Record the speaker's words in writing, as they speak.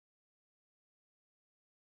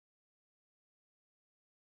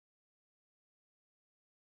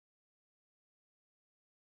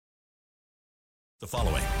The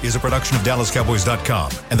following is a production of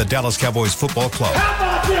DallasCowboys.com and the Dallas Cowboys Football Club. How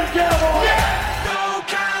about them Cowboys? Yeah! Go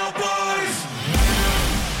Cowboys!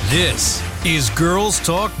 This is Girls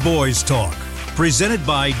Talk, Boys Talk, presented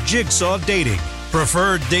by Jigsaw Dating,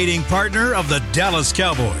 preferred dating partner of the Dallas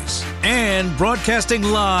Cowboys, and broadcasting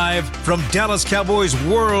live from Dallas Cowboys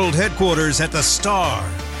World Headquarters at the Star.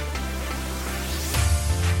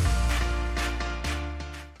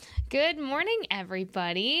 Good morning,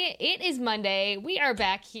 everybody. It is Monday. We are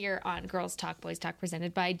back here on Girls Talk, Boys Talk,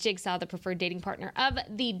 presented by Jigsaw, the preferred dating partner of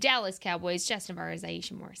the Dallas Cowboys. Justin Navarro,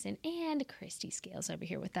 Aisha Morrison, and Christy Scales over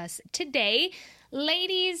here with us today.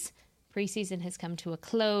 Ladies, preseason has come to a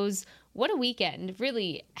close. What a weekend.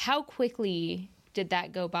 Really, how quickly did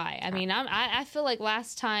that go by? I mean, I feel like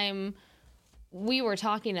last time we were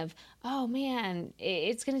talking of, oh man,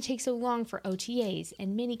 it's going to take so long for OTAs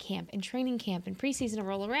and minicamp and training camp and preseason to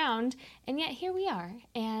roll around. And yet here we are.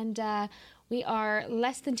 And we are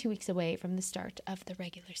less than 2 weeks away from the start of the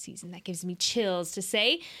regular season. That gives me chills to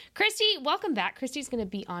say. Christy, welcome back. Christy's going to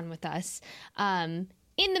be on with us in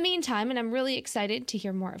the meantime. And I'm really excited to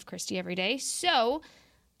hear more of Christy every day. So,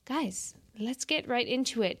 guys, let's get right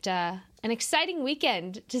into it. An exciting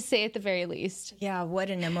weekend, to say at the very least. Yeah,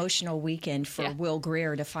 what an emotional weekend for Will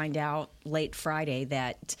Grier to find out late Friday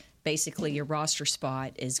that basically your roster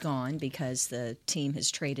spot is gone because the team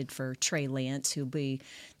has traded for Trey Lance, who'll be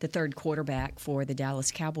the third quarterback for the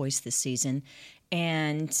Dallas Cowboys this season,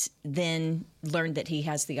 and then learned that he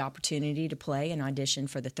has the opportunity to play and audition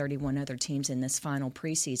for the 31 other teams in this final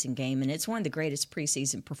preseason game. And it's one of the greatest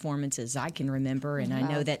preseason performances I can remember, and I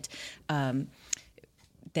know that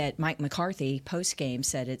that Mike McCarthy post-game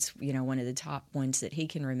said it's, one of the top ones that he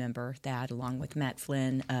can remember, that along with Matt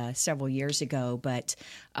Flynn several years ago. But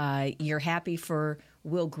you're happy for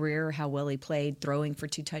Will Grier, how well he played, throwing for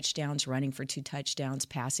 2 touchdowns, running for 2 touchdowns,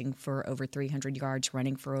 passing for over 300 yards,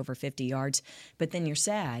 running for over 50 yards. But then you're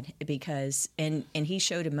sad because, and he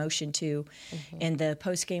showed emotion too in the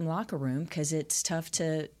post-game locker room because it's tough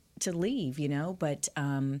to leave, but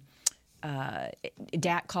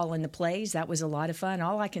Dak calling the plays, that was a lot of fun.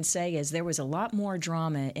 All I can say is there was a lot more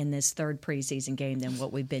drama in this third preseason game than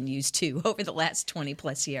what we've been used to over the last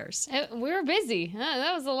 20-plus years. We were busy.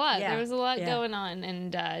 That was a lot. Yeah. There was a lot going on.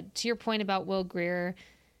 And to your point about Will Grier,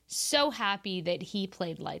 so happy that he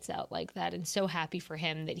played lights out like that, and so happy for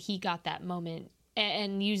him that he got that moment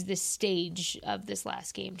and used this stage of this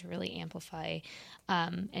last game to really amplify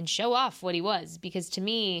and show off what he was. Because to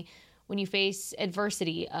me, when you face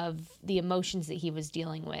adversity of the emotions that he was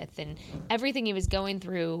dealing with and everything he was going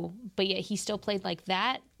through, but yet he still played like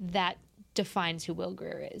that, that defines who Will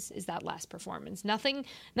Grier is that last performance. Nothing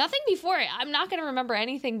before it. I'm not going to remember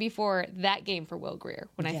anything before that game for Will Grier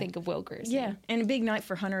when I think of Will Grier's name. And a big night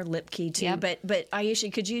for Hunter Lipke, too. Yep. But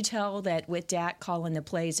Aisha, could you tell that with Dak calling the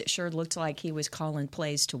plays, it sure looked like he was calling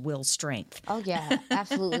plays to Will's strength? Oh, yeah,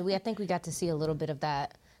 absolutely. I think we got to see a little bit of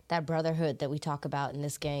that brotherhood that we talk about in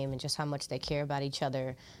this game and just how much they care about each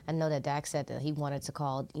other. I know that Dak said that he wanted to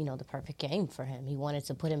call, the perfect game for him. He wanted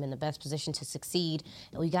to put him in the best position to succeed.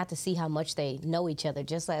 And we got to see how much they know each other,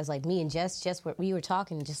 just as like me and Jess, we were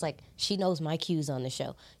talking, just like she knows my cues on the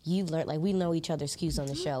show. You learned, like we know each other's cues on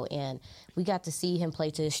the show. And we got to see him play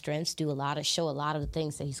to his strengths, show a lot of the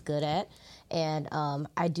things that he's good at. And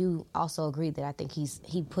I do also agree that I think he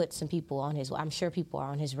put some people on I'm sure people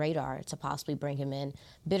are on his radar to possibly bring him in.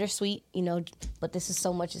 Bittersweet, but this is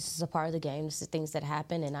a part of the game. This is things that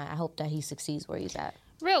happen, and I hope that he succeeds where he's at.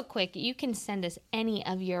 Real quick, you can send us any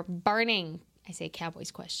of your burning,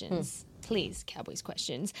 Cowboys questions. Please, Cowboys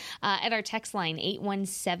questions. At our text line,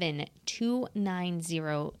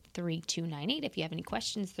 817-290-3298. If you have any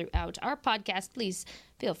questions throughout our podcast, please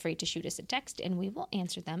feel free to shoot us a text, and we will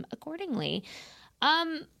answer them accordingly.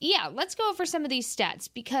 Let's go over some of these stats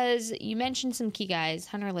because you mentioned some key guys,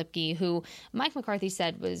 Hunter Lipke, who Mike McCarthy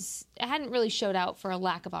said hadn't really showed out for a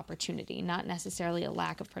lack of opportunity, not necessarily a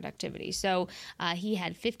lack of productivity. So he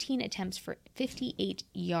had 15 attempts for 58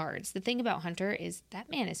 yards. The thing about Hunter is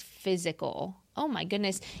that man is physical. Oh my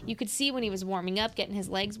goodness. You could see when he was warming up, getting his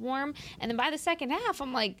legs warm. And then by the second half,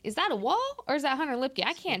 I'm like, is that a wall or is that Hunter Lipke?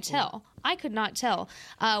 I can't tell. I could not tell.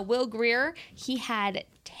 Will Grier, he had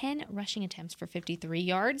 10 rushing attempts for 53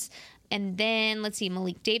 yards. And then, let's see,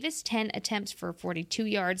 Malik Davis, 10 attempts for 42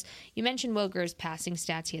 yards. You mentioned Will Grier's passing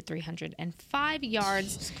stats. He had 305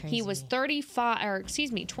 yards. He was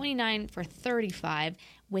 29 for 35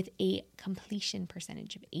 with a completion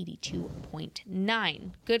percentage of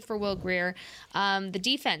 82.9. Good for Will Grier. The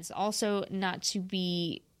defense, also not to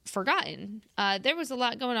be forgotten. There was a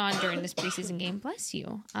lot going on during this preseason game. Bless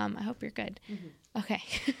you. I hope you're good. Mm-hmm. Okay.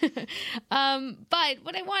 But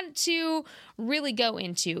what I want to really go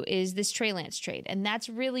into is this Trey Lance trade. And that's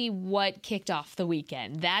really what kicked off the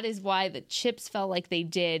weekend. That is why the chips fell like they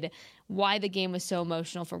did, why the game was so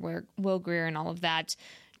emotional for Will Grier and all of that.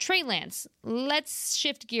 Trey Lance, let's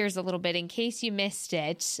shift gears a little bit in case you missed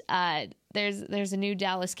it. There's a new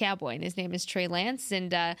Dallas Cowboy, and his name is Trey Lance.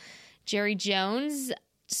 And Jerry Jones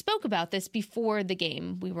spoke about this before the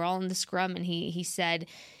game. We were all in the scrum, and he said,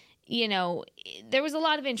 you know, there was a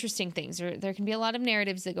lot of interesting things. There can be a lot of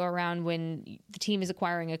narratives that go around when the team is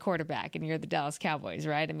acquiring a quarterback and you're the Dallas Cowboys,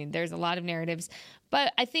 right? I mean, there's a lot of narratives.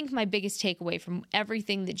 But I think my biggest takeaway from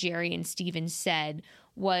everything that Jerry and Steven said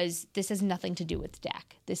was this has nothing to do with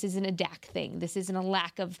Dak. This isn't a Dak thing. This isn't a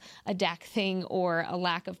lack of a Dak thing or a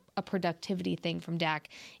lack of a productivity thing from Dak.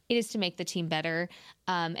 It is to make the team better.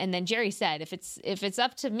 And then Jerry said, if it's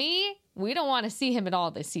up to me, we don't want to see him at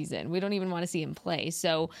all this season. We don't even want to see him play.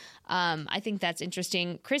 So I think that's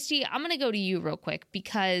interesting. Christy, I'm going to go to you real quick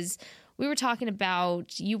because we were talking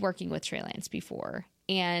about you working with Trey Lance before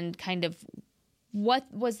and kind of what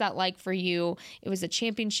was that like for you? It was a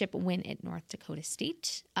championship win at North Dakota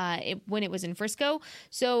State when it was in Frisco.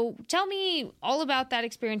 So tell me all about that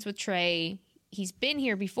experience with Trey. He's been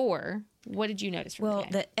here before. What did you notice from the game?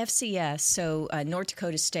 Well, the FCS, so North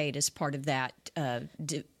Dakota State is part of that.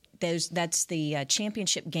 That's the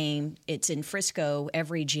championship game. It's in Frisco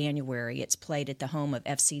every January. It's played at the home of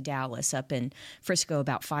FC Dallas up in Frisco,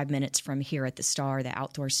 about 5 minutes from here at the Star, the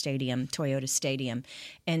outdoor stadium, Toyota Stadium.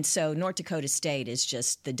 And so North Dakota State is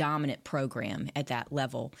just the dominant program at that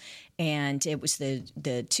level. And it was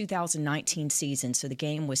the 2019 season, so the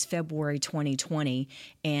game was February 2020,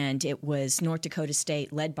 and it was North Dakota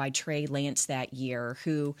State led by Trey Lance that year,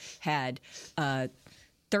 who had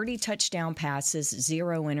 30 touchdown passes,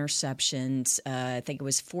 0 interceptions. I think it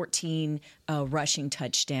was 14 rushing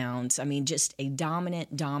touchdowns. I mean, just a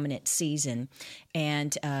dominant season.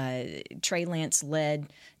 And Trey Lance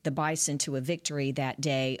led the Bison to a victory that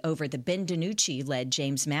day over the Ben DiNucci-led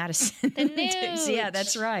James Madison. Yeah,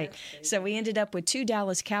 that's right. So we ended up with 2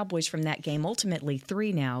 Dallas Cowboys from that game, ultimately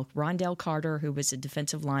 3 now. Rondell Carter, who was a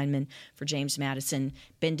defensive lineman for James Madison,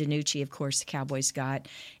 Ben DiNucci, of course, the Cowboys got,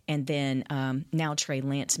 and then now Trey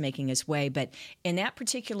Lance making his way. But in that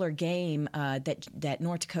particular game that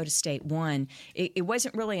North Dakota State won, it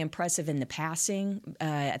wasn't really impressive in the passing.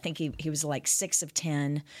 I think he was like 6 of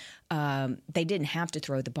 10. They didn't have to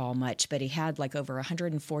throw the ball much, but he had like over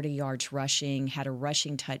 140 yards rushing, had a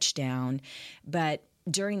rushing touchdown. But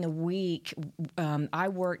during the week, I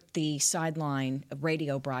worked the sideline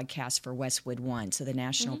radio broadcast for Westwood One, so the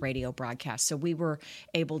national radio broadcast. So we were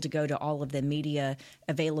able to go to all of the media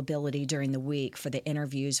availability during the week for the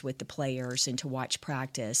interviews with the players and to watch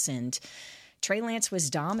practice. And Trey Lance was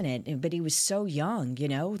dominant, but he was so young,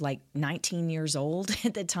 like 19 years old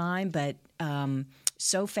at the time, but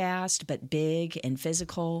so fast, but big and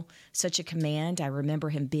physical, such a command. I remember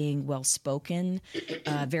him being well-spoken,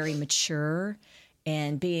 very mature,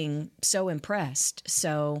 and being so impressed.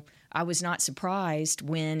 So I was not surprised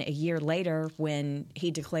when a year later, when he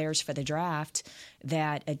declares for the draft,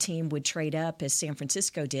 that a team would trade up as San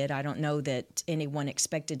Francisco did. I don't know that anyone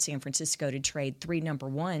expected San Francisco to trade 3 number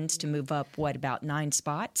ones to move up, about 9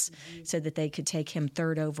 spots so that they could take him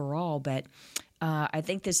 3rd overall. But I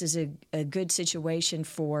think this is a good situation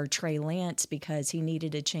for Trey Lance because he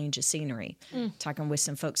needed a change of scenery. Talking with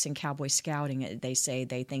some folks in Cowboy Scouting, they say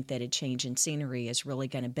they think that a change in scenery is really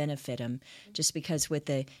going to benefit him just because with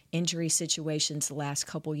the injury situations the last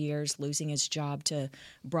couple years, losing his job to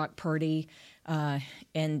Brock Purdy and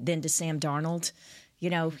then to Sam Darnold,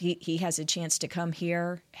 he has a chance to come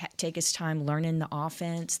here, take his time learning the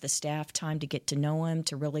offense, the staff time to get to know him,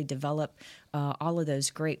 to really develop all of those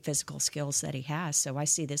great physical skills that he has. So I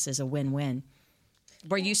see this as a win-win.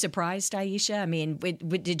 Were you surprised, Aisha? I mean,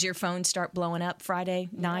 did your phone start blowing up Friday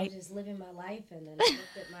night? I was just living my life, and then I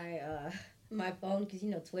looked at my phone because,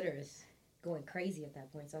 Twitter is going crazy at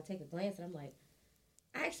that point. So I take a glance, and I'm like,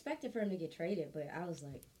 I expected for him to get traded, but I was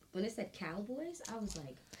like, when it said Cowboys, I was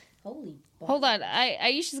like, holy balls. Hold on.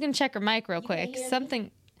 Aisha's going to check her mic real quick.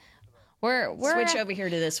 Something. We're switch over here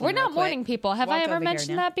to this one. We're not morning people. Have I ever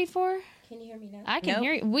mentioned that before? Can you hear me now? I can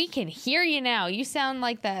hear you. We can hear you now. You sound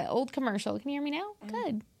like that old commercial. Can you hear me now?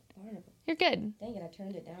 Good. You're good. Dang it, I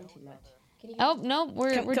turned it down too much. Can you hear me? No,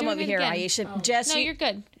 we're come doing over it here, again. Aisha. Jess, no, you're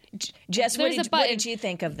good. Jess, what did you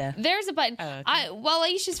think of the? There's a button. Oh, okay. While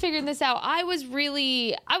Aisha's figuring this out, I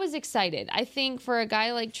was excited. I think for a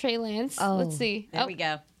guy like Trey Lance, let's see. There we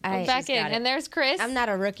go. We're back in, and there's Chris. I'm not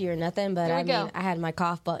a rookie or nothing, but I had my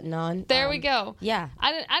cough button on. There we go. Yeah.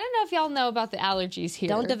 I don't know if y'all know about the allergies here.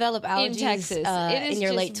 Don't develop allergies in Texas. In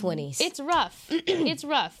your late 20s. It's rough. It's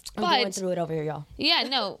rough. I'm going through it over here, y'all. Yeah,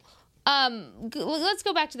 no. Let's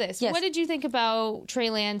go back to this. Yes. What did you think about Trey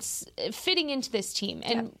Lance fitting into this team?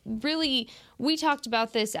 And really, we talked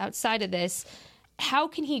about this outside of this. How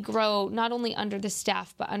can he grow not only under the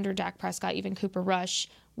staff, but under Dak Prescott, even Cooper Rush?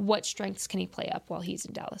 What strengths can he play up while he's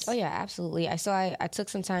in Dallas? Oh, yeah, absolutely. I took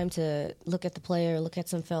some time to look at the player, look at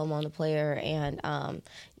some film on the player, and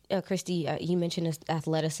Christy, you mentioned his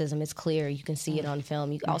athleticism. It's clear. You can see it on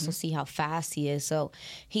film. You can also see how fast he is. So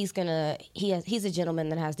he's a gentleman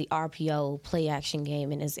that has the RPO play action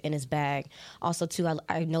game in his bag. Also, too,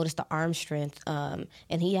 I noticed the arm strength, and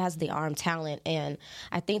he has the arm talent. And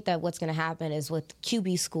I think that what's going to happen is with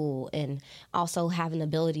QB school and also having the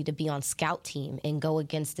ability to be on scout team and go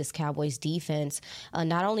against this Cowboys defense,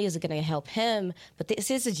 not only is it going to help him, but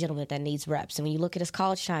this is a gentleman that needs reps. And when you look at his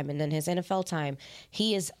college time and then his NFL time,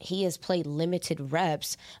 he has played limited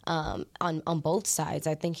reps on both sides.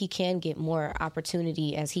 I think he can get more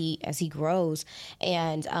opportunity as he grows.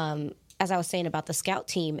 And as I was saying about the scout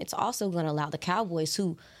team, it's also going to allow the Cowboys,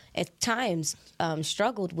 who at times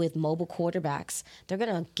struggled with mobile quarterbacks, they're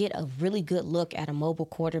going to get a really good look at a mobile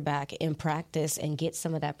quarterback in practice and get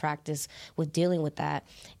some of that practice with dealing with that.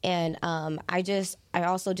 And I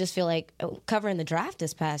also just feel like covering the draft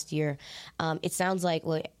this past year, it sounds like,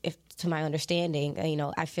 to my understanding,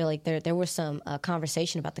 I feel like there was some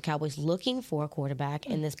conversation about the Cowboys looking for a quarterback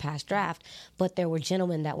in this past draft, but there were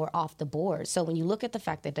gentlemen that were off the board. So when you look at the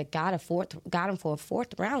fact that they got him for a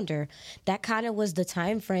fourth rounder, that kind of was the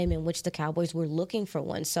time frame in which the Cowboys were looking for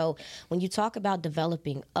one. So when you talk about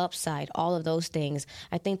developing upside, all of those things,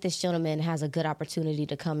 I think this gentleman has a good opportunity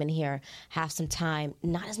to come in here, have some time,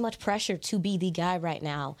 not as much pressure to be the guy right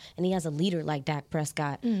now, and he has a leader like Dak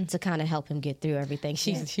Prescott to kind of help him get through everything.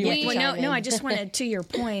 I just wanted, to your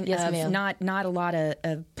point of not a lot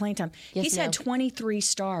of playing time. He's had 23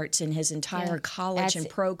 starts in his entire college and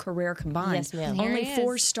pro career combined. Yes, ma'am. Only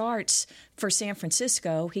 4 starts for San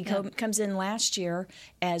Francisco. He comes in last year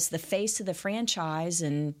as the face of the franchise,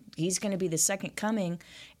 and he's going to be the second coming.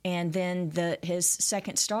 And then his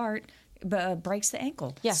second start breaks the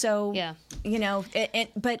ankle. Yeah. So,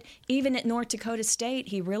 but even at North Dakota State,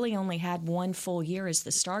 he really only had 1 full year as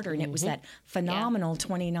the starter, and it was that phenomenal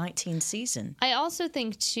 2019 season. I also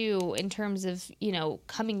think, too, in terms of,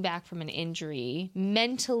 coming back from an injury,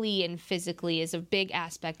 mentally and physically is a big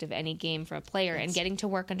aspect of any game for a player, and getting to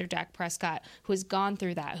work under Dak Prescott, who has gone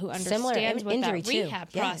through that, who understands what that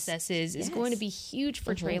rehab process is going to be huge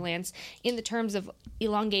for Trey Lance in the terms of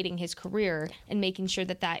elongating his career and making sure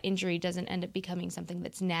that injury doesn't end up becoming something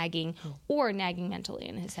that's nagging or nagging mentally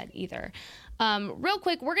in his head either. Real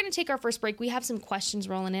quick, we're going to take our first break. We have some questions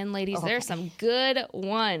rolling in, ladies. Okay. There's some good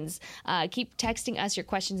ones. Keep texting us your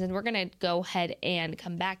questions, and we're going to go ahead and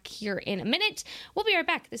come back here in a minute. We'll be right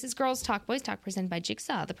back. This is Girls Talk, Boys Talk, presented by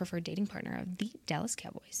Jigsaw, the preferred dating partner of the Dallas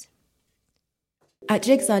Cowboys. At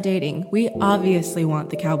Jigsaw Dating, we obviously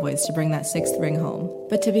want the Cowboys to bring that 6th ring home.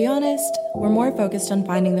 But to be honest, we're more focused on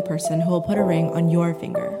finding the person who will put a ring on your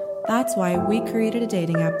finger. That's why we created a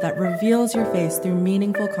dating app that reveals your face through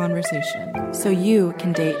meaningful conversation, so you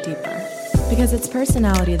can date deeper. Because it's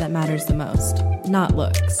personality that matters the most, not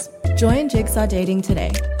looks. Join Jigsaw Dating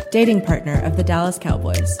today, dating partner of the Dallas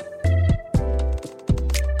Cowboys.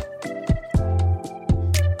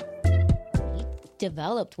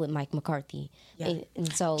 Developed with Mike McCarthy. And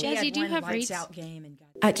so Jazzy, do you have lights out game and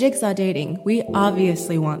at Jigsaw Dating, we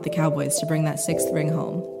obviously want the Cowboys to bring that 6th ring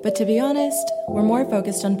home. But to be honest, we're more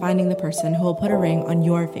focused on finding the person who will put a ring on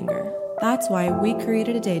your finger. That's why we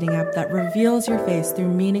created a dating app that reveals your face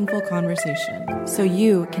through meaningful conversation, so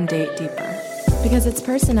you can date deeper. Because it's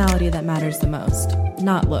personality that matters the most,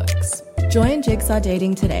 not looks. Join Jigsaw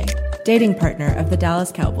Dating today, dating partner of the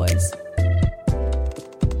Dallas Cowboys.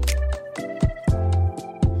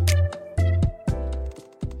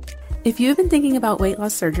 If you have been thinking about weight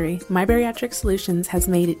loss surgery, My Bariatric Solutions has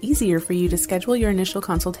made it easier for you to schedule your initial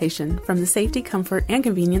consultation from the safety, comfort, and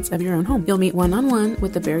convenience of your own home. You'll meet one-on-one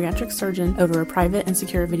with the bariatric surgeon over a private and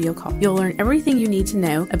secure video call. You'll learn everything you need to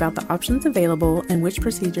know about the options available and which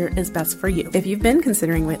procedure is best for you. If you've been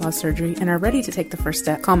considering weight loss surgery and are ready to take the first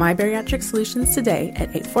step, call My Bariatric Solutions today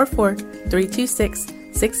at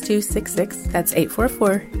 844-326-6266. That's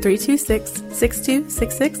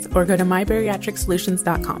 844-326-6266, or go to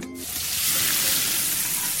mybariatricsolutions.com.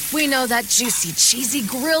 We know that juicy, cheesy,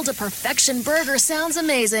 grilled to perfection burger sounds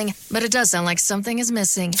amazing, but it does sound like something is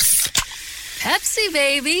missing. Pepsi,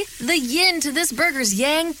 baby! The yin to this burger's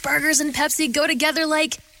yang. Burgers and Pepsi go together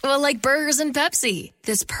like Well, like burgers and Pepsi.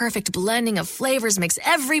 This perfect blending of flavors makes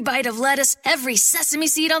every bite of lettuce, every sesame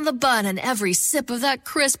seed on the bun, and every sip of that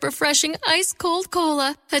crisp, refreshing, ice-cold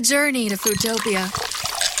cola a journey to Foodtopia.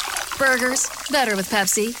 Burgers, better with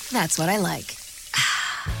Pepsi. That's what I like.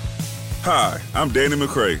 Hi, I'm Danny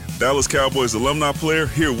McCray, Dallas Cowboys alumni player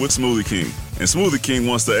here with Smoothie King. And Smoothie King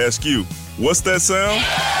wants to ask you, what's that sound?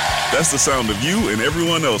 That's the sound of you and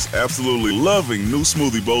everyone else absolutely loving new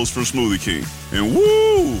smoothie bowls from Smoothie King. And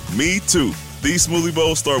woo, me too. These smoothie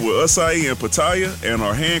bowls start with acai and pitaya and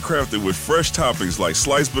are handcrafted with fresh toppings like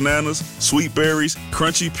sliced bananas, sweet berries,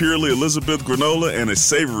 crunchy Purely Elizabeth granola, and a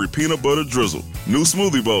savory peanut butter drizzle. New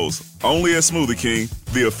smoothie bowls, only at Smoothie King,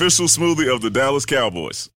 the official smoothie of the Dallas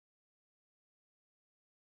Cowboys.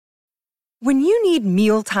 When you need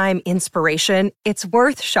mealtime inspiration, it's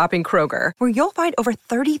worth shopping Kroger, where you'll find over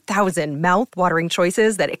 30,000 mouth-watering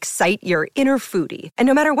choices that excite your inner foodie. And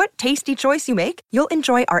no matter what tasty choice you make, you'll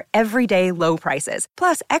enjoy our everyday low prices,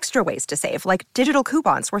 plus extra ways to save, like digital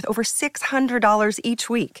coupons worth over $600 each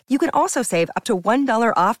week. You can also save up to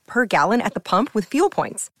 $1 off per gallon at the pump with fuel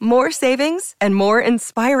points. More savings and more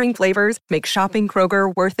inspiring flavors make shopping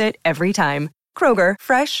Kroger worth it every time. Kroger,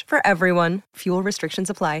 fresh for everyone. Fuel restrictions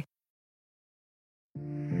apply.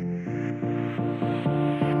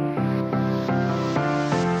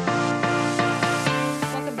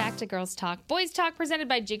 Welcome back to Girls Talk Boys Talk, presented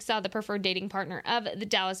by Jigsaw, the preferred dating partner of the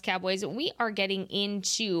Dallas Cowboys. We are getting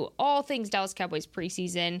into all things Dallas Cowboys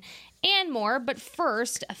preseason and more. But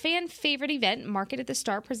first, a fan favorite event, Market at the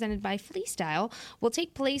Star, presented by Fleestyle, will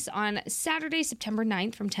take place on Saturday, September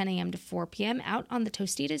 9th from 10 a.m. to 4 p.m. out on the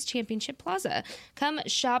Tostitos Championship Plaza. Come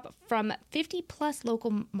shop from 50 plus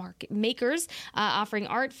local market makers offering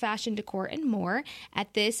art, fashion, decor, and more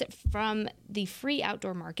at this from the free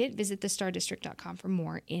outdoor market. Visit thestardistrict.com for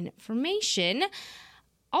more information.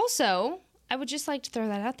 Also, I would just like to throw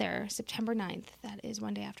that out there. September 9th. That is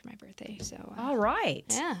one day after my birthday. So, all right.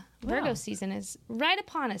 Yeah. Virgo season is right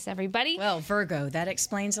upon us, everybody. Well, Virgo, that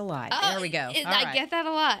explains a lot. There we go. I get that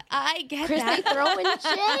a lot. I get Christy that. throwing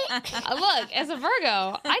shit. Look, as a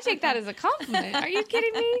Virgo, I take that as a compliment. Are you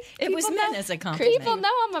kidding me? It was meant as a compliment. People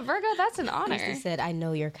know I'm a Virgo. That's an honor. Christy said, I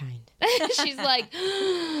know you're kind. She's like,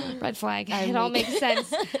 red flag. It all makes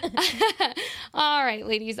sense. All right,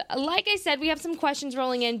 ladies. Like I said, we have some questions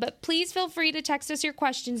rolling in, but please feel free to text us your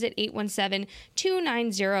questions at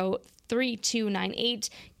 817-290-3298.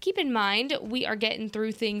 Keep in mind, we are getting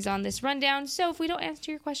through things on this rundown, so if we don't answer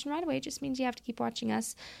your question right away, it just means you have to keep watching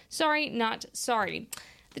us. Sorry, not sorry.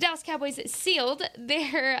 The Dallas Cowboys sealed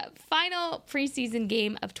their final preseason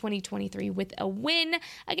game of 2023 with a win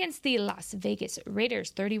against the Las Vegas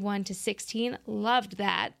Raiders, 31-16. Loved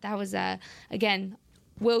that. That was, again,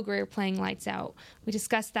 Will Grier playing lights out. We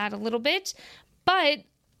discussed that a little bit, but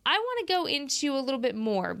I want to go into a little bit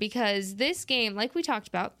more because this game, like we talked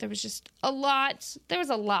about, there was a lot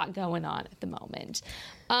going on at the moment.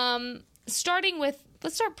 Starting with,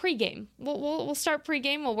 let's start pregame. We'll start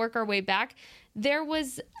pregame. We'll work our way back. There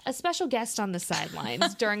was a special guest on the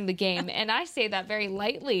sidelines during the game, and I say that very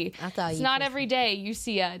lightly. It's not every day you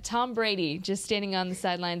see Tom Brady just standing on the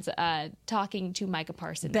sidelines talking to Micah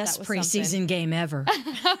Parsons. Best preseason game ever.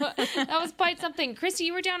 That was quite something. Christy,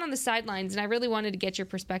 you were down on the sidelines, and I really wanted to get your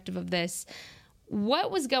perspective of this. What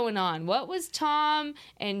was going on? What was Tom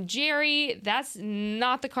and Jerry? That's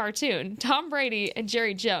not the cartoon. Tom Brady and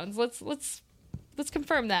Jerry Jones. Let's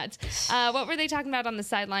confirm that. What were they talking about on the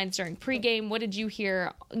sidelines during pregame? What did you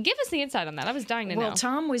hear? Give us the insight on that. I was dying to know. Well,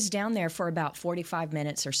 Tom was down there for about 45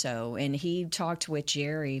 minutes or so, and he talked with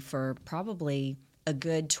Jerry for probably a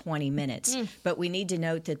good 20 minutes. But we need to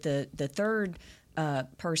note that the third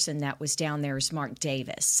person that was down there is Mark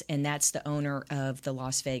Davis, and that's the owner of the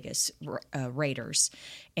Las Vegas Raiders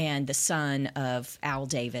and the son of Al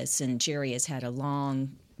Davis. And Jerry has had a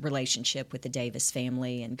long relationship with the Davis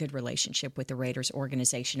family and good relationship with the Raiders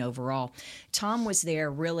organization overall. Tom was there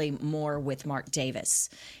really more with Mark Davis.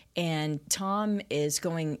 And Tom is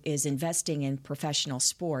investing in professional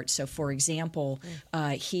sports. So, for example,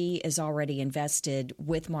 he is already invested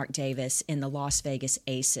with Mark Davis in the Las Vegas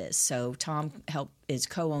Aces. So Tom is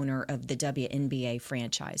co-owner of the WNBA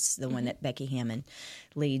franchise, the one that Becky Hammon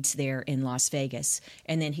leads there in Las Vegas.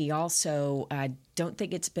 And then he also, I don't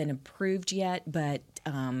think it's been approved yet, but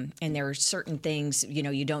and there are certain things,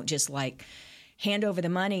 you don't just hand over the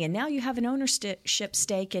money, and now you have an ownership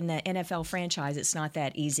stake in the NFL franchise. It's not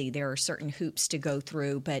that easy. There are certain hoops to go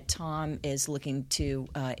through, but Tom is looking to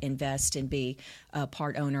invest and be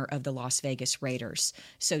part owner of the Las Vegas Raiders.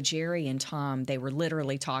 So Jerry and Tom, they were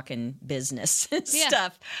literally talking business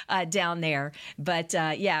stuff down there. But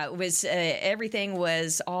it was everything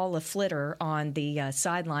was all a flitter on the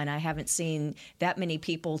sideline. I haven't seen that many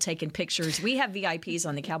people taking pictures. We have VIPs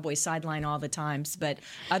on the Cowboys sideline all the times, but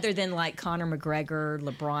other than like Conor McGregor,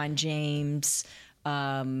 LeBron James,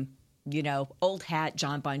 old hat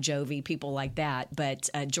John Bon Jovi, people like that. But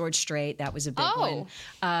George Strait, that was a big one.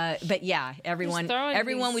 But yeah, everyone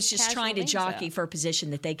was just trying to jockey for a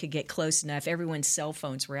position that they could get close enough. Everyone's cell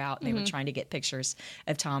phones were out, and they were trying to get pictures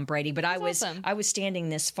of Tom Brady. But I was standing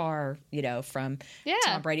this far, from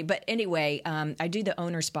Tom Brady. But anyway, I do the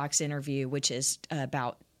owner's box interview, which is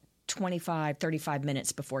about 35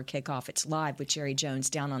 minutes before kickoff. It's live with Jerry Jones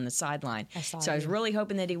down on the sideline. I was really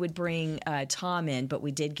hoping that he would bring Tom in, but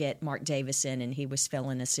we did get Mark Davis in, and he was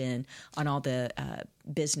filling us in on all the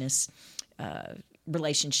business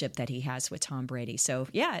relationship that he has with Tom Brady. So,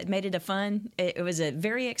 yeah, it made it it was a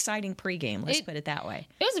very exciting pregame, let's put it that way.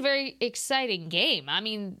 It was a very exciting game. I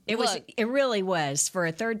mean, it really was for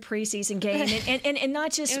a third preseason game. and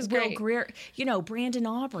not just Will Greer, Brandon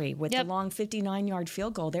Aubrey with the long 59-yard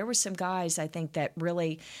field goal. There were some guys, I think, that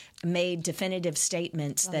really made definitive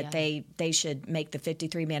statements that they should make the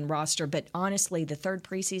 53-man roster. But honestly, the third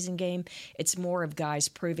preseason game, it's more of guys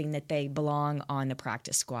proving that they belong on the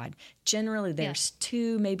practice squad. Generally, there's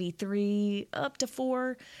 2, maybe 3, up to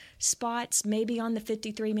 4 spots maybe on the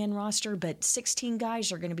 53-man roster, but 16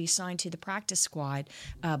 guys are going to be signed to the practice squad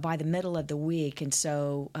by the middle of the week. And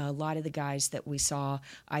so a lot of the guys that we saw,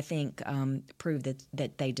 I think, proved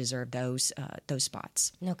that they deserve those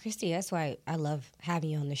spots. No, Christy, that's why I love having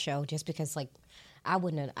you on the show, just because, like, I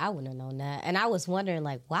wouldn't have known that. And I was wondering,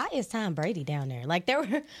 like, why is Tom Brady down there? Like, there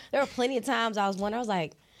were plenty of times I was wondering, I was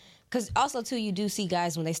like, because also, too, you do see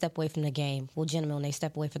guys when they step away from the game, gentlemen, when they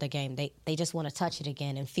step away from the game, they just want to touch it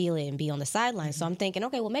again and feel it and be on the sideline. Mm-hmm. So I'm thinking,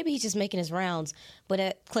 okay, well, maybe he's just making his rounds. But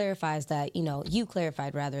it clarifies that, you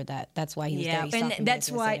clarified, rather, that's why he was there. Yeah, and that's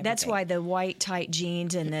why the white tight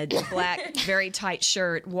jeans and the black, very tight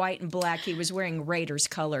shirt, white and black, he was wearing Raiders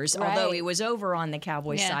colors, although he was over on the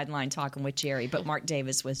Cowboys sideline talking with Jerry. But Mark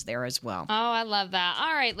Davis was there as well. Oh, I love that.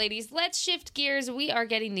 All right, ladies, let's shift gears. We are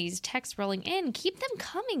getting these texts rolling in. Keep them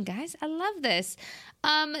coming, guys. I love this.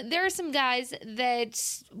 There are some guys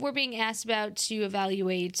that we're being asked about to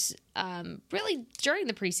evaluate really during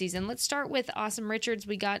the preseason. Let's start with Awesome Richards.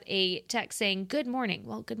 We got a text saying, good morning.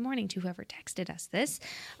 Well, good morning to whoever texted us this.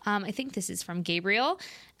 I think this is from Gabriel.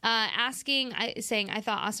 Saying, I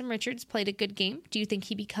thought Awesome Richards played a good game. Do you think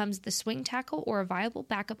he becomes the swing tackle or a viable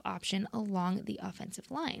backup option along the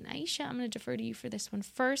offensive line? Aisha, I'm going to defer to you for this one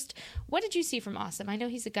first. What did you see from Awesome? I know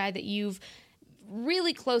he's a guy that you've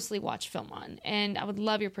really closely watched film on, and I would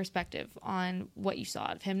love your perspective on what you saw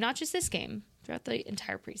out of him, not just this game, throughout the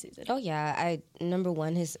entire preseason. Oh, yeah. Number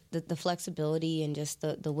one, the flexibility and just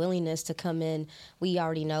the willingness to come in. We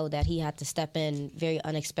already know that he had to step in very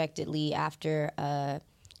unexpectedly after Chuma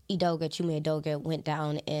Edoga went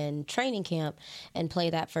down in training camp and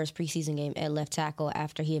played that first preseason game at left tackle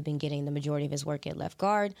after he had been getting the majority of his work at left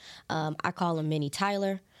guard. I call him Mini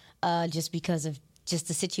Tyler just because of just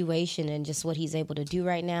the situation and just what he's able to do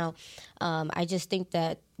right now. I just think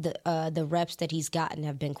that the reps that he's gotten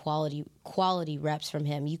have been quality reps from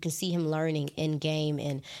him. You can see him learning in game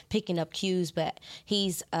and picking up cues, but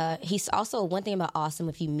he's also, one thing about Awesome,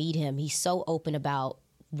 if you meet him, he's so open about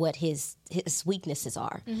what his weaknesses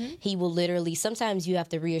are. Mm-hmm. He will literally, sometimes you have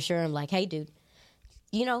to reassure him, like, hey, dude,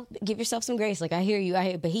 give yourself some grace. Like, I hear you.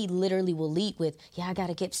 But he literally will lead with, I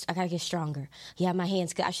gotta get stronger. Yeah, my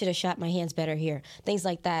hands, I should have shot my hands better here. Things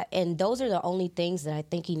like that. And those are the only things that I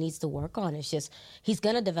think he needs to work on. It's just, he's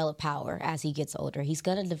gonna develop power as he gets older. He's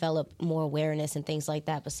gonna develop more awareness and things like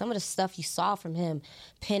that. But some of the stuff you saw from him,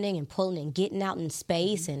 pinning and pulling and getting out in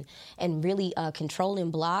space and really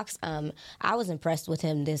controlling blocks, I was impressed with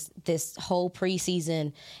him this whole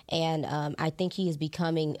preseason. And I think he is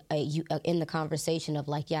becoming in the conversation of,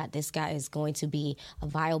 like, this guy is going to be a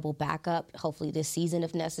viable backup, hopefully this season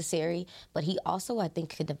if necessary. But he also, I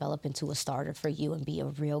think, could develop into a starter for you and be a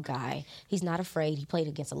real guy. He's not afraid. He played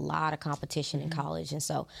against a lot of competition in college. And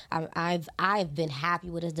so I've been happy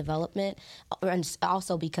with his development, and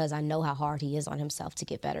also because I know how hard he is on himself to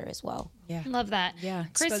get better as well. Yeah. Love that. Yeah.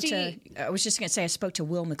 Christy. I was just going to say, I spoke to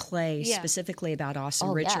Will McClay specifically about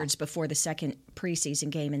Awesome Richards before the second preseason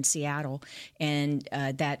game in Seattle, and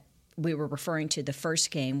that we were referring to the first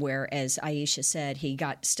game where, as Aisha said, he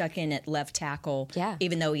got stuck in at left tackle,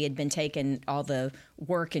 even though he had been taking all the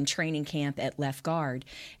work in training camp at left guard.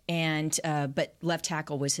 And but left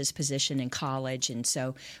tackle was his position in college. And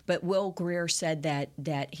so, but Will Greer said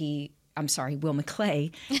that he Will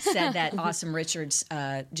McClay said that Awesome Richards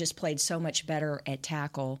just played so much better at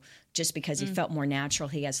tackle just because he felt more natural.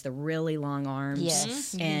 He has the really long arms.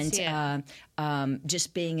 Yes. And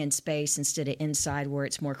just being in space instead of inside where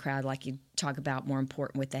it's more crowded, like you talk about, more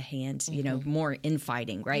important with the hands, more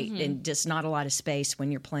infighting, right? And just not a lot of space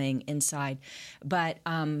when you're playing inside. But,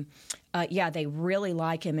 they really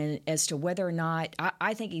like him. And as to whether or not,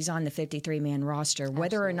 I think he's on the 53-man roster.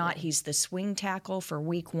 Whether or not he's the swing tackle for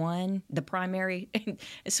week 1, the primary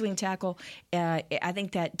swing tackle, I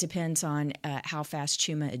think that depends on how fast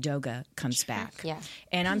Chuma Edoga comes back. Yeah.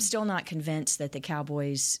 And I'm still not convinced that the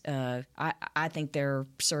Cowboys, I think they're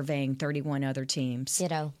surveying 31 other teams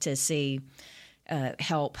to see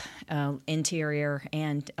help interior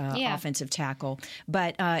and offensive tackle.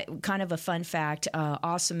 But kind of a fun fact,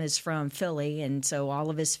 Awesome is from Philly, and so all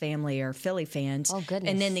of his family are Philly fans. Oh,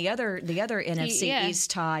 goodness. And then the other NFC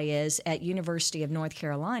East tie is at University of North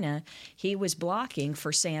Carolina. He was blocking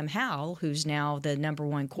for Sam Howell, who's now the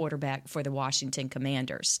 #1 quarterback for the Washington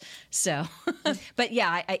Commanders. So, but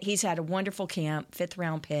he's had a wonderful camp,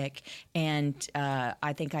 5th-round pick, and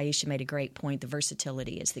I think Aisha made a great point. The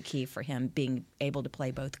versatility is the key for him, being able to play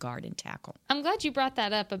both guard and tackle. I'm glad you brought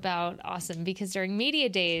that up about Awesome, because during media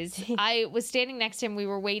days, I was standing next to him. We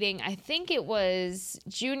were waiting. I think it was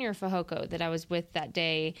Junior Fehoko that I was with that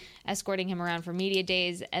day, escorting him around for media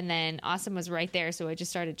days. And then Awesome was right there. So I just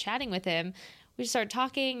started chatting with him. We just started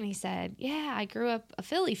talking, and he said, yeah, I grew up a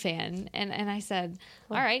Philly fan. And I said,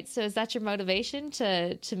 all right, so is that your motivation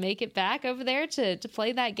to make it back over there to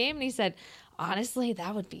play that game? And he said, honestly,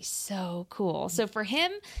 that would be so cool. So for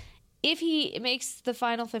him, if he makes the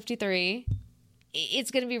final 53, it's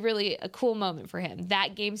going to be really a cool moment for him.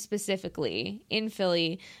 That game specifically in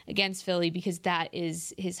Philly against Philly, because that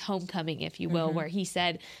is his homecoming, if you will, where he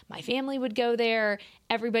said, my family would go there,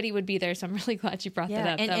 everybody would be there. So I'm really glad you brought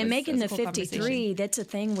that up. And making the 53, that's a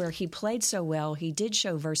thing where he played so well. He did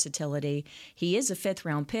show versatility. He is a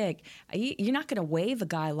 5th-round pick. You're not going to waive a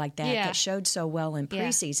guy like that showed so well in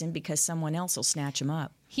preseason because someone else will snatch him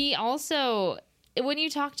up. He also... When you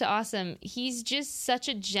talk to Awesome, he's just such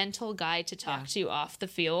a gentle guy to talk to off the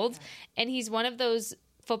field. And he's one of those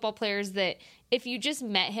football players that if you just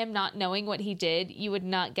met him not knowing what he did, you would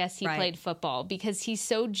not guess he played football, because he's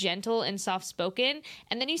so gentle and soft-spoken.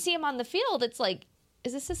 And then you see him on the field, it's like,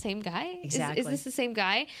 is this the same guy? Exactly. Is this the same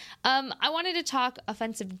guy? I wanted to talk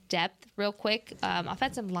offensive depth real quick.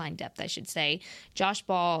 Offensive line depth, I should say. Josh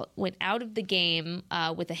Ball went out of the game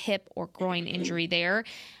with a hip or groin injury there.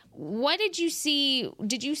 What did you see?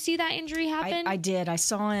 Did you see that injury happen? I did. I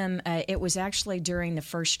saw him. It was actually during the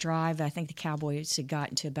first drive. I think the Cowboys had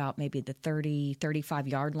gotten to about maybe the 30,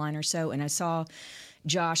 35-yard line or so, and I saw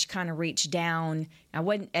Josh kind of reach down.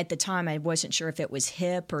 At the time, I wasn't sure if it was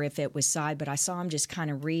hip or if it was side, but I saw him just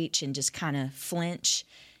kind of reach and just kind of flinch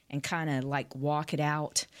and kind of like walk it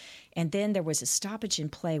out. And then there was a stoppage in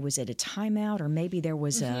play. Was it a timeout, or maybe there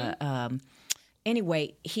was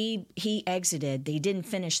Anyway, he exited. He didn't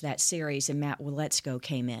finish that series, and Matt Waletzko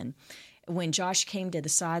came in. When Josh came to the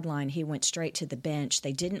sideline, he went straight to the bench.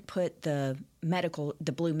 They didn't put the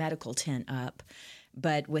blue medical tent up,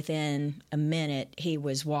 but within a minute, he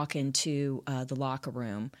was walking to the locker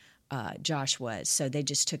room. Josh was. So they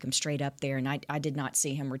just took him straight up there, and I did not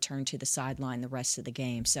see him return to the sideline the rest of the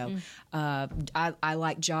game. So I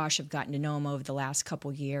like Josh. I've gotten to know him over the last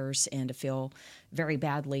couple years, and to feel very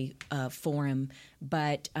badly for him.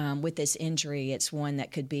 But with this injury, it's one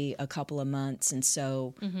that could be a couple of months. And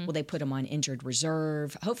so will they put him on injured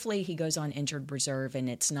reserve? Hopefully he goes on injured reserve and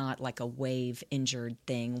it's not like a waive injured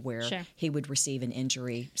thing where he would receive an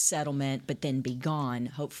injury settlement but then be gone.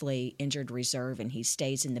 Hopefully injured reserve, and he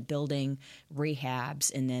stays in the building,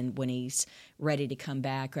 rehabs, and then when he's ready to come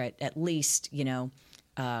back, or at least, be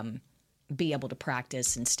able to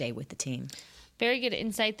practice and stay with the team. Very good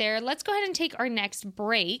insight there. Let's go ahead and take our next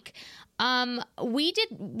break.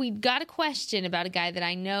 We got a question about a guy that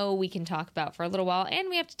I know we can talk about for a little while, and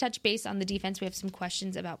we have to touch base on the defense. We have some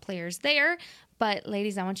questions about players there. But,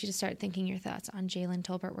 ladies, I want you to start thinking your thoughts on Jalen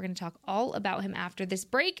Tolbert. We're going to talk all about him after this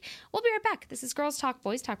break. We'll be right back. This is Girls Talk,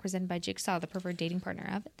 Boys Talk, presented by Jigsaw, the preferred dating partner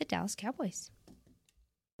of the Dallas Cowboys.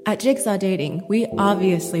 At Jigsaw Dating, we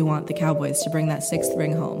obviously want the Cowboys to bring that 6th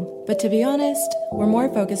ring home. But to be honest, we're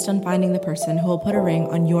more focused on finding the person who will put a ring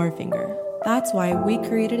on your finger. That's why we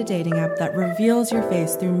created a dating app that reveals your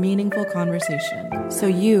face through meaningful conversation, so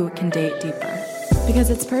you can date deeper. Because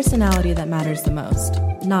it's personality that matters the most,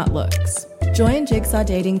 not looks. Join Jigsaw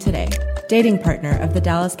Dating today, dating partner of the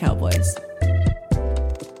Dallas Cowboys.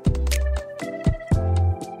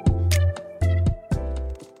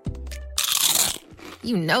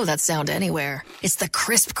 You know that sound anywhere. It's the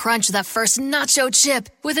crisp crunch of that first nacho chip.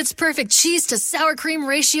 With its perfect cheese to sour cream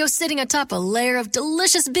ratio sitting atop a layer of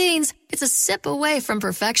delicious beans, it's a sip away from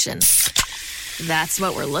perfection. That's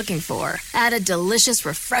what we're looking for. Add a delicious,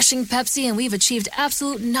 refreshing Pepsi and we've achieved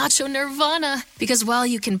absolute nacho nirvana. Because while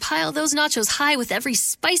you can pile those nachos high with every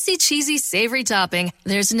spicy, cheesy, savory topping,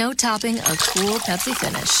 there's no topping a cool Pepsi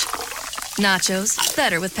finish. Nachos,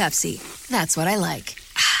 better with Pepsi. That's what I like.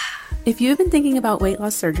 If you have been thinking about weight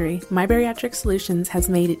loss surgery, My Bariatric Solutions has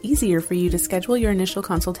made it easier for you to schedule your initial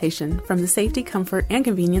consultation from the safety, comfort, and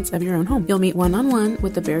convenience of your own home. You'll meet one-on-one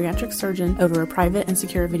with the bariatric surgeon over a private and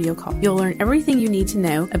secure video call. You'll learn everything you need to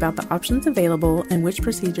know about the options available and which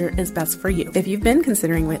procedure is best for you. If you've been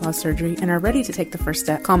considering weight loss surgery and are ready to take the first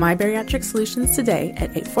step, call My Bariatric Solutions today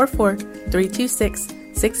at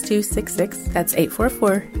 844-326-6266. That's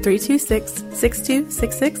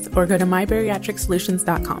 844-326-6266, or go to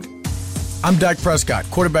mybariatricsolutions.com. I'm Dak Prescott,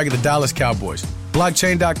 quarterback of the Dallas Cowboys.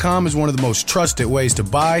 Blockchain.com is one of the most trusted ways to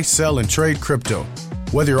buy, sell, and trade crypto.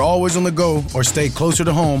 Whether you're always on the go or stay closer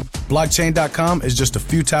to home, Blockchain.com is just a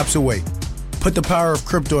few taps away. Put the power of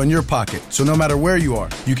crypto in your pocket, so no matter where you are,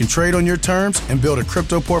 you can trade on your terms and build a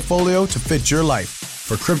crypto portfolio to fit your life.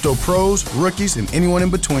 For crypto pros, rookies, and anyone in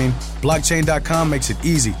between, Blockchain.com makes it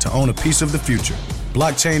easy to own a piece of the future.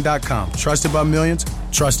 Blockchain.com, trusted by millions,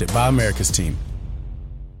 trusted by America's team.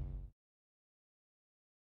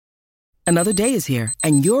 Another day is here,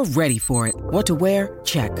 and you're ready for it. What to wear?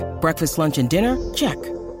 Check. Breakfast, lunch, and dinner? Check.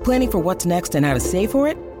 Planning for what's next and how to save for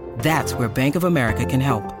it? That's where Bank of America can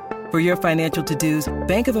help. For your financial to-dos,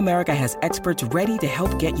 Bank of America has experts ready to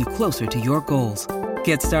help get you closer to your goals.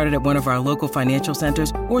 Get started at one of our local financial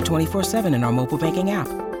centers or 24/7 in our mobile banking app.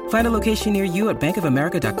 Find a location near you at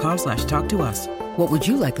bankofamerica.com/talktous. What would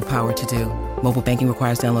you like the power to do? Mobile banking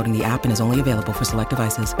requires downloading the app and is only available for select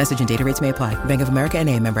devices. Message and data rates may apply. Bank of America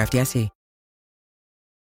NA, member FDIC.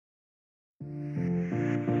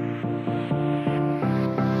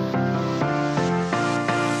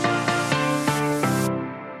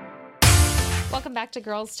 Welcome back to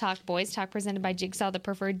Girls Talk Boys Talk, presented by Jigsaw, the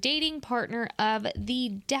preferred dating partner of the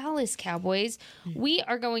Dallas Cowboys. We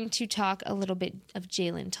are going to talk a little bit of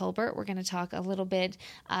Jalen Tolbert. We're going to talk a little bit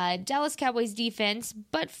Dallas Cowboys defense.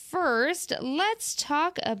 But first, let's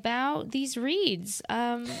talk about these reads.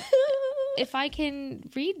 If I can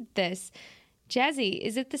read this. Jazzy,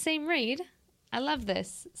 is it the same read? I love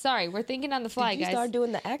this. Sorry, we're thinking on the fly, guys. Did you start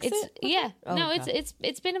doing the accent?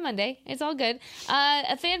 It's been a Monday. It's all good.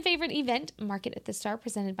 A fan favorite event, Market at the Star,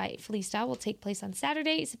 presented by Felice Style, will take place on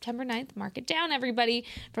Saturday, September 9th. Mark it down, everybody,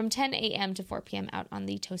 from 10 a.m. to 4 p.m. out on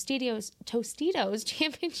the Tostitos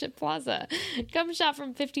Championship Plaza. Come shop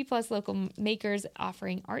from 50-plus local makers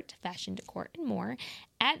offering art, fashion, decor, and more.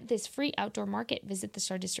 At this free outdoor market, visit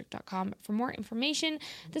thestardistrict.com for more information.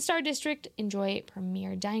 The Star District, enjoy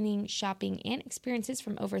premier dining, shopping, and experiences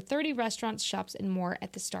from over 30 restaurants, shops, and more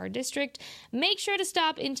at the Star District. Make sure to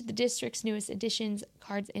stop into the district's newest additions,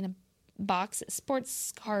 Cards in a Box,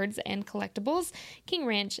 sports cards and collectibles, King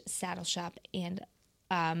Ranch, Saddle Shop, and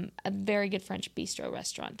a very good French bistro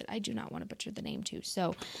restaurant that I do not want to butcher the name to.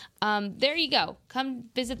 So there you go.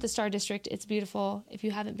 Come visit the Star District. It's beautiful. If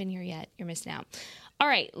you haven't been here yet, you're missing out. All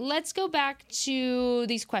right, let's go back to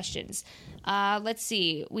these questions. Let's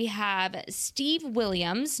see. We have Steve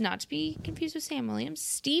Williams, not to be confused with Sam Williams.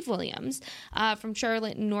 Steve Williams from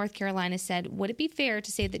Charlotte, North Carolina said, would it be fair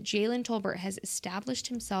to say that Jalen Tolbert has established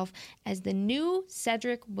himself as the new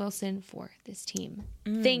Cedric Wilson for this team?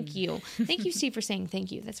 Thank you. Thank you, Steve, for saying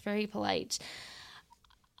thank you. That's very polite.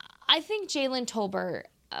 I think Jalen Tolbert,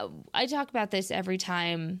 I talk about this every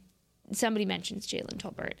time somebody mentions Jalen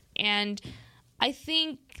Tolbert. And I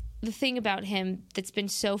think the thing about him that's been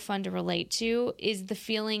so fun to relate to is the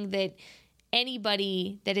feeling that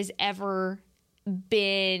anybody that has ever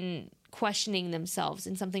been questioning themselves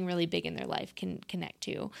in something really big in their life can connect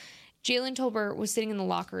to. Jalen Tolbert was sitting in the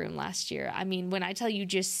locker room last year. I mean, when I tell you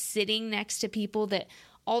just sitting next to people that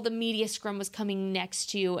all the media scrum was coming next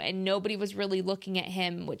to and nobody was really looking at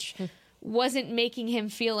him, which wasn't making him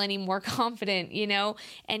feel any more confident, you know,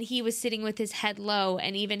 and he was sitting with his head low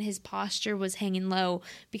and even his posture was hanging low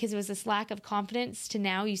because it was this lack of confidence. To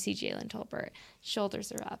now you see Jalen Tolbert,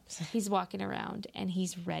 shoulders are up, he's walking around and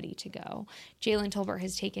he's ready to go. Jalen Tolbert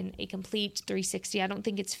has taken a complete 360. I don't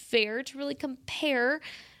think it's fair to really compare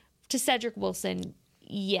to Cedric Wilson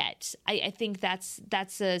yet. I think that's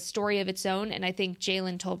a story of its own, and I think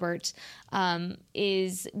Jalen Tolbert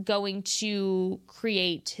is going to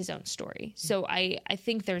create his own story. So I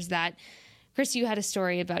think there's that. Chris, you had a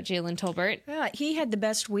story about Jalen Tolbert. Yeah, he had the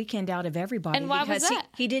best weekend out of everybody. And why was that?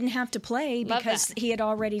 He didn't have to play because he had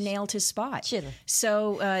already nailed his spot. Sure.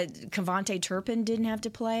 So Cavante Turpin didn't have to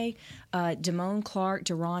play. Damone Clark,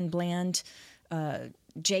 Deron Bland,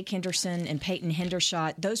 Jake Henderson, and Peyton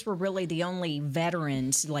Hendershot, those were really the only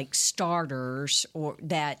veterans, like starters, or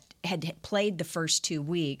that had played the first 2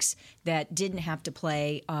 weeks that didn't have to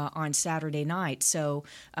play on Saturday night. So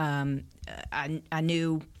I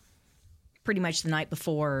knew pretty much the night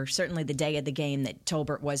before, certainly the day of the game, that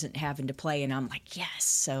Tolbert wasn't having to play, and I'm like, yes.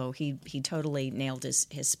 So he totally nailed his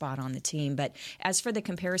spot on the team. But as for the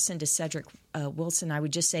comparison to Cedric Wilson, I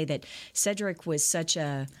would just say that Cedric was such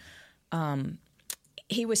a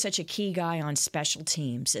he was such a key guy on special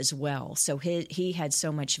teams as well. So he had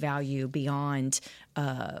so much value beyond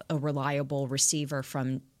a reliable receiver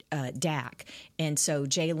from Dak. And so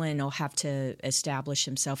Jalen will have to establish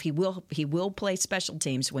himself. He will play special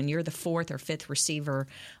teams. When you're the fourth or fifth receiver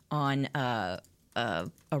on a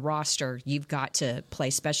roster, you've got to play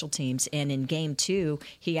special teams. And in game 2,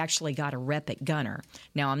 he actually got a rep at gunner.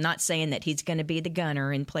 Now, I'm not saying that he's going to be the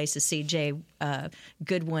gunner in place of C.J.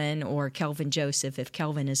 Goodwin or Kelvin Joseph if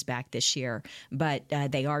Kelvin is back this year, but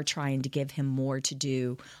they are trying to give him more to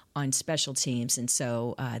do on special teams, and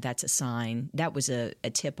so that's a sign. That was a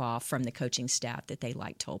tip-off from the coaching staff that they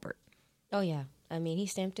liked Tolbert. Oh, yeah. I mean, he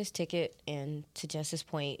stamped his ticket, and to Jess's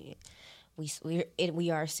point,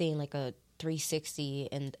 we are seeing like a 360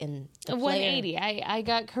 and the 180. I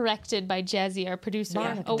got corrected by Jazzy, our producer.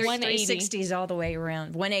 Yeah. A 180. 360 is all the way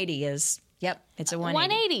around. 180 is, yep, it's a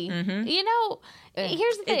 180. 180. Mm-hmm. You know,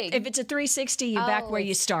 here's the thing. If it's a 360, you're back where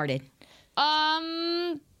you started.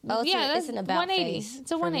 It's an about 180. face.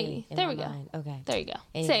 It's a 180. In there my we go. mind. Okay. There you go.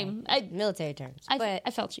 Anyway, Same. Military terms. I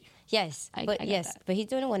felt you. Yes. I But got yes, that. but he's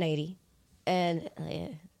doing a 180. And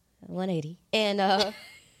 180. And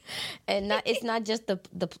and it's not just the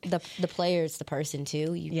player, it's the person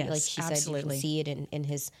too. Yes, like she absolutely. said, you can see it in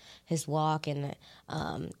his walk, and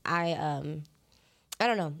I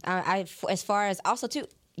don't know. I as far as also too,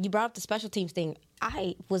 you brought up the special teams thing.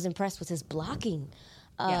 I was impressed with his blocking.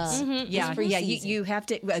 Yes. Yeah. You have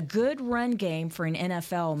to. A good run game for an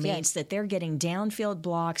NFL means that they're getting downfield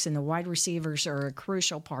blocks, and the wide receivers are a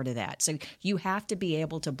crucial part of that. So you have to be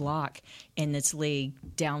able to block in this league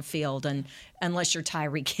downfield, and unless you're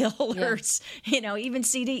Tyreek Hill or even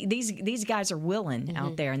CD, these guys are willing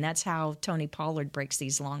out there, and that's how Tony Pollard breaks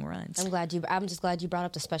these long runs. I'm just glad you brought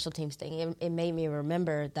up the special teams thing. It made me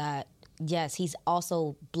remember that. Yes, he's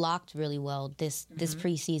also blocked really well this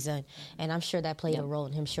preseason, and I'm sure that played a role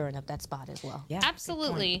in him shoring up that spot as well. Yeah,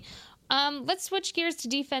 absolutely. Let's switch gears to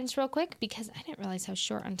defense real quick because I didn't realize how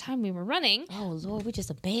short on time we were running. Oh, Lord, we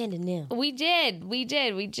just abandoned them. We did. We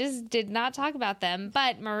just did not talk about them.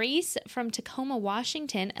 But Maurice from Tacoma,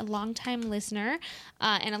 Washington, a longtime listener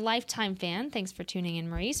and a lifetime fan, thanks for tuning in,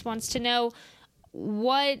 Maurice, wants to know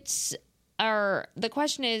the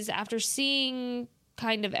question is, after seeing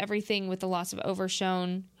kind of everything with the loss of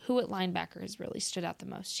Overshown, who at linebacker has really stood out the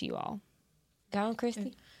most to you all? Go on,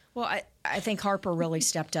 Christy. Well, I think Harper really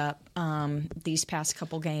stepped up these past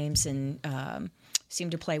couple games and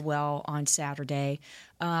seemed to play well on Saturday.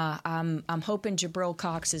 I'm hoping Jabril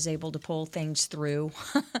Cox is able to pull things through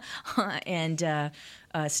and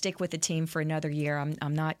stick with the team for another year.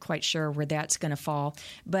 I'm not quite sure where that's going to fall,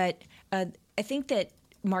 but I think that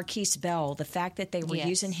Marquise Bell, the fact that they were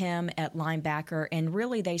using him at linebacker, and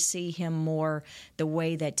really they see him more the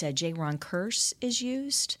way that Jaron Kearse is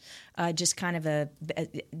used, just kind of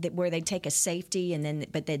where they take a safety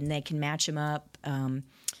but then they can match him up.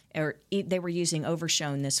 Or they were using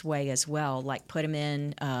Overshown this way as well, like put him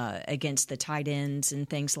in against the tight ends and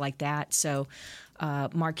things like that. So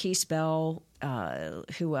Marquise Bell,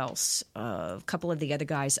 who else? A couple of the other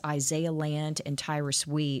guys, Isaiah Land and Tyrus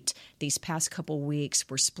Wheat, these past couple weeks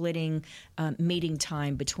were splitting meeting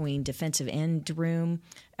time between defensive end room.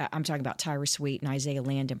 I'm talking about Tyrus Wheat and Isaiah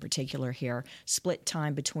Land in particular here. Split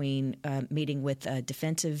time between meeting with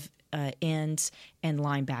defensive ends and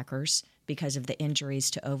linebackers. Because of the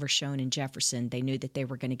injuries to Overshown and Jefferson, they knew that they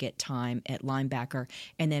were going to get time at linebacker.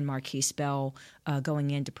 And then Marquise Bell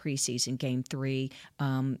going into preseason game 3,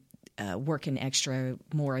 working extra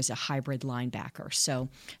more as a hybrid linebacker. So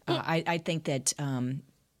I think that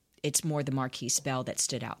it's more the Marquise Bell that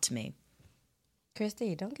stood out to me.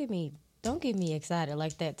 Christy, don't get me excited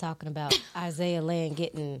like that talking about Isaiah Land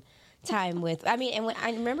getting time with. I mean, and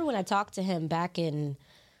I remember when I talked to him back in.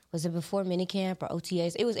 Was it before minicamp or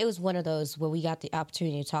OTAs? It was one of those where we got the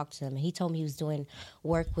opportunity to talk to him, and he told me he was doing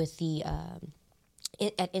work with the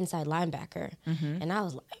at inside linebacker, and I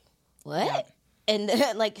was like, "What?" And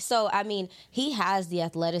so, I mean, he has the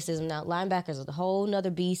athleticism. Now, linebackers are a whole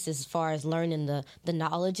nother beast as far as learning the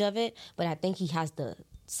knowledge of it. But I think he has the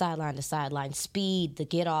sideline to sideline speed, the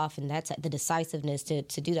get off, and that's the decisiveness to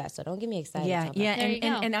do that. So don't get me excited.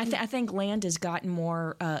 And I think Land has gotten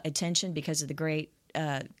more attention because of the great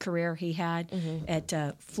career he had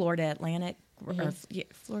at Florida Atlantic. Or,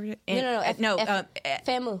 Florida.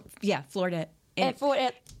 FAMU. Yeah, Florida. At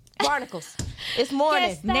Barnacles. It's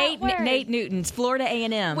morning. Nate Newton's Florida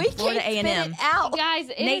A&M. We Florida A&M. Spit it out, guys.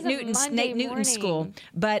 Nate Newton's school,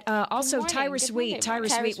 but also Tyrus Wheat.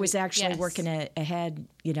 Tyrus Wheat was actually working ahead.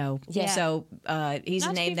 So he's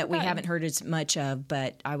a name that we haven't heard as much of,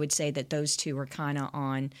 but I would say that those two are kind of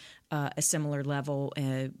on a similar level.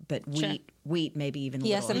 But Wheat maybe even a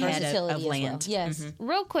little ahead of Land. Well. Yes.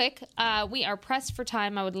 Real quick, we are pressed for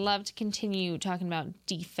time. I would love to continue talking about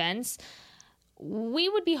defense. We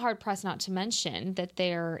would be hard-pressed not to mention that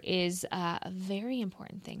there is a very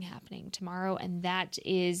important thing happening tomorrow, and that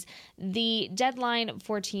is the deadline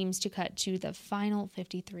for teams to cut to the final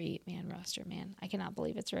 53-man roster. Man, I cannot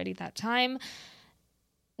believe it's already that time.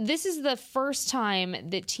 This is the first time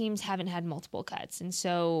that teams haven't had multiple cuts. And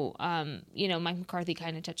so, Mike McCarthy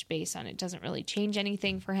kind of touched base on it. Doesn't really change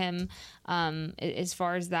anything for him as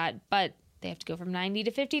far as that. But they have to go from 90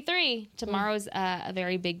 to 53. Tomorrow's a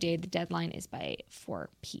very big day. The deadline is by 4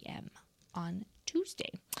 p.m. on Tuesday.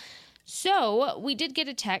 So we did get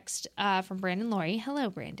a text from Brandon Laurie. Hello,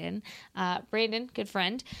 Brandon. Brandon, good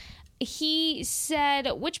friend. He said,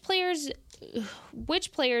 which players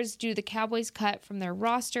do the Cowboys cut from their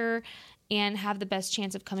roster and have the best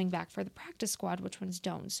chance of coming back for the practice squad? Which ones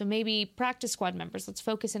don't? So maybe practice squad members. Let's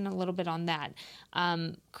focus in a little bit on that.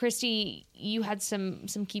 Christy, you had some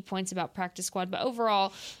key points about practice squad, but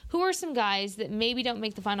overall, who are some guys that maybe don't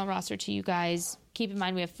make the final roster to you guys? Keep in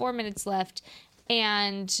mind we have 4 minutes left.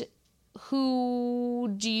 And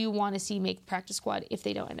who do you want to see make practice squad if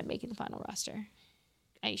they don't end up making the final roster?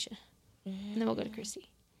 Aisha. And then we'll go to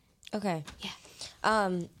Christy. Okay. Yeah.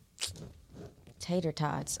 Tater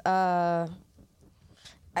tots. I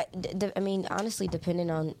mean, honestly,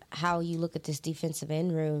 depending on how you look at this defensive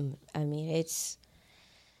end room, I mean, it's.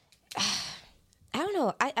 I don't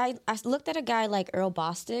know. I looked at a guy like Earl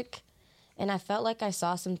Bostic, and I felt like I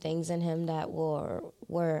saw some things in him that were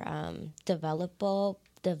developable,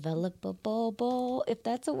 if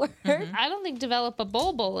that's a word. Mm-hmm. I don't think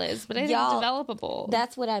developable is, but I think developable.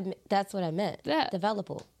 That's what I meant. Yeah.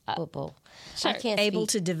 Developable. Sure. I can't able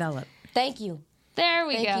speak. to develop. Thank you. There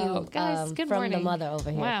we Thank go. you, Guys, good from morning. the mother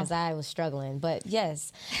over here, because I was struggling. But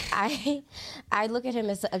yes, I look at him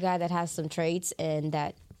as a guy that has some traits and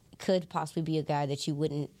that could possibly be a guy that you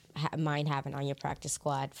wouldn't mind having on your practice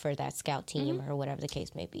squad for that scout team or whatever the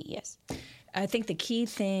case may be. Yes. I think the key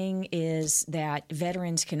thing is that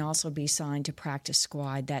veterans can also be signed to practice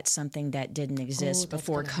squad. That's something that didn't exist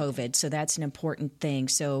before COVID. So that's an important thing.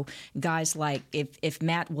 So guys like if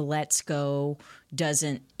Matt Waletzko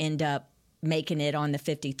doesn't end up making it on the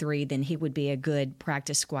 53, then he would be a good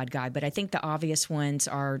practice squad guy. But I think the obvious ones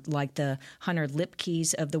are like the Hunter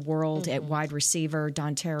Lipkes of the world at wide receiver.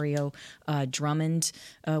 Dontario Drummond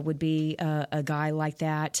would be a guy like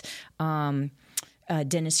that.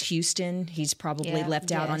 Dennis Houston, he's probably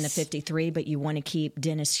left out on the 53, but you want to keep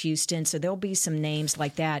Dennis Houston. So there'll be some names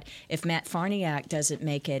like that. If Matt Farniak doesn't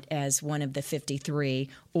make it as one of the 53,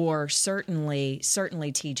 or certainly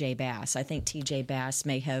TJ Bass. I think TJ Bass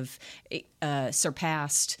may have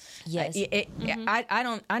surpassed. Yes. I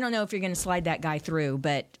don't know if you're going to slide that guy through,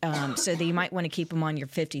 but so that you might want to keep him on your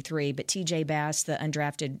 53. But TJ Bass, the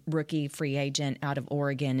undrafted rookie free agent out of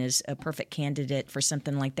Oregon, is a perfect candidate for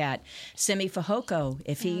something like that. Semi Fehoko,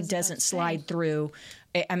 if he doesn't slide through.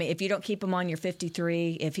 I mean, if you don't keep him on your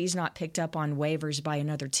 53, if he's not picked up on waivers by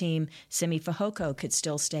another team, Semi Fehoko could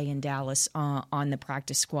still stay in Dallas on the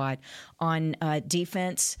practice squad. On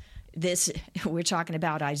defense, we're talking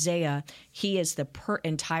about Isaiah. He is the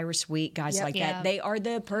and Tyrus Wheat, guys like that. They are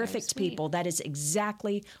the perfect people. That is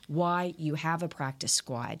exactly why you have a practice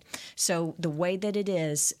squad. So the way that it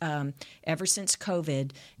is, ever since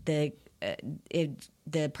COVID,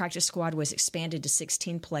 the practice squad was expanded to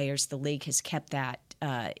 16 players. The league has kept that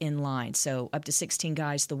in line. So up to 16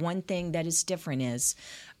 guys. The one thing that is different is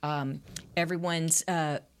everyone's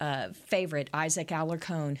favorite, Isaac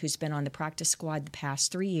Alarcon, who's been on the practice squad the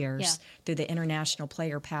past 3 years through the International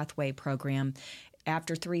Player Pathway Program.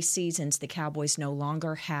 After 3 seasons, the Cowboys no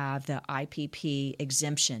longer have the IPP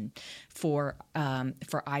exemption for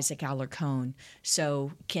Isaac Alarcon.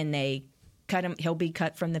 So can they cut him. He'll be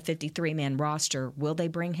cut from the 53-man roster. Will they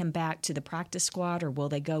bring him back to the practice squad, or will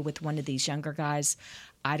they go with one of these younger guys?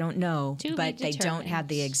 I don't know, but they don't have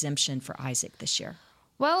the exemption for Isaac this year.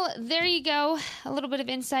 Well, there you go. A little bit of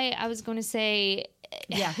insight. I was going to say,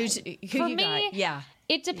 yeah, who for you me, got? Yeah,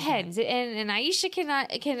 it depends. And Aisha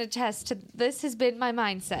can attest to this. Has been my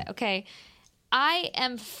mindset. Okay, I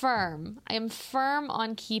am firm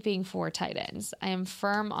on keeping 4 tight ends. I am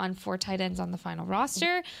firm on 4 tight ends on the final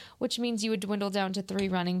roster, which means you would dwindle down to 3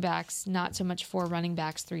 running backs, not so much 4 running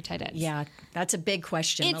backs, 3 tight ends. Yeah, that's a big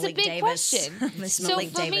question. It's Malik a big Davis. question. So Malik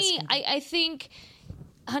for Davis me, I think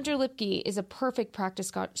Hunter Lipke is a perfect practice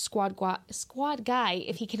squad guy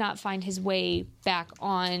if he cannot find his way back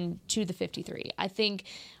on to the 53. I think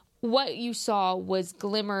what you saw was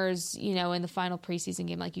glimmers, in the final preseason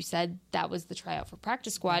game. Like you said, that was the tryout for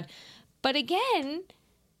practice squad. But again,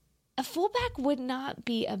 a fullback would not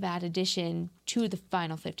be a bad addition to the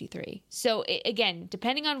final 53. So again,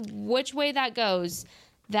 depending on which way that goes,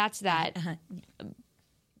 that's that.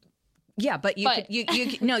 Yeah, but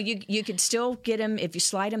you could still get him if you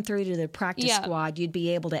slide him through to the practice squad. You'd be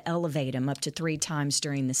able to elevate him up to 3 times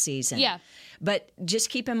during the season. Yeah. But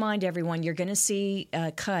just keep in mind, everyone, you're going to see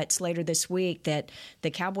cuts later this week that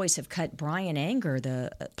the Cowboys have cut Brian Anger,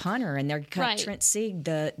 the punter, and they're cut Trent Sieg,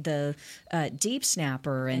 the deep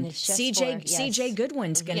snapper, and CJ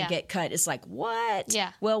Goodwin's going to get cut. It's like, what?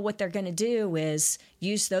 Yeah. Well, what they're going to do is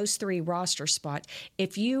use those 3 roster spots.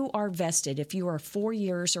 If you are vested, if you are 4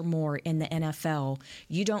 years or more in the NFL,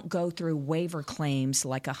 you don't go through waiver claims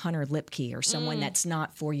like a Hunter Lipke or someone that's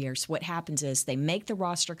not 4 years. What happens is they make the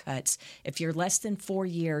roster cuts. If you're less than 4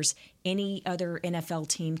 years, any other NFL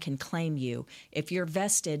team can claim you. If you're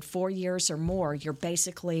vested 4 years or more, you're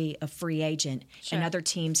basically a free agent, and other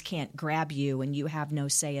teams can't grab you, and you have no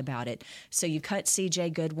say about it. So you cut C.J.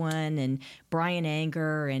 Goodwin and Brian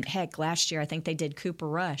Anger, and heck, last year I think they did Cooper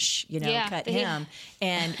Rush, cut him.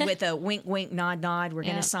 And with a wink, wink, nod, nod, we're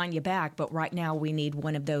going to sign you back. But right now we need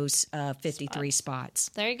one of those 53 spots.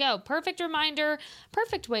 There you go. Perfect reminder.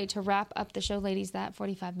 Perfect way to wrap up the show, ladies. That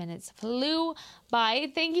 45 minutes flew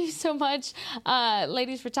by. Thank you so much,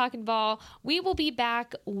 ladies, for talking ball. We will be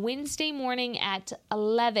back Wednesday morning at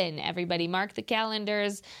 11, everybody. Mark the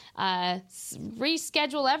calendars.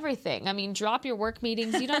 Reschedule everything. I mean, drop your work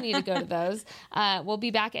meetings. You don't need to go to those. We'll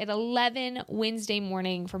be back at 11 Wednesday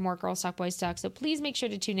morning for more Girls Talk Boys Talk. So please make sure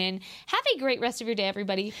to tune in. Have a great rest of your day,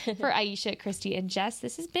 everybody. For Aisha, Christy, and Jess,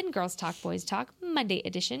 this has been Girls Talk Boys Talk, Monday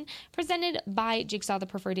edition, presented by Jigsaw, the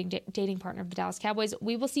preferred dating partner of the Dallas Cowboys.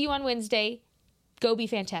 We will see you on Wednesday. Go be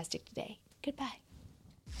fantastic today. Goodbye.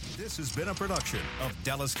 This has been a production of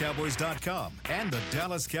DallasCowboys.com and the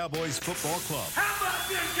Dallas Cowboys Football Club. How about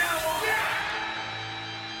this, Cowboys? Yeah!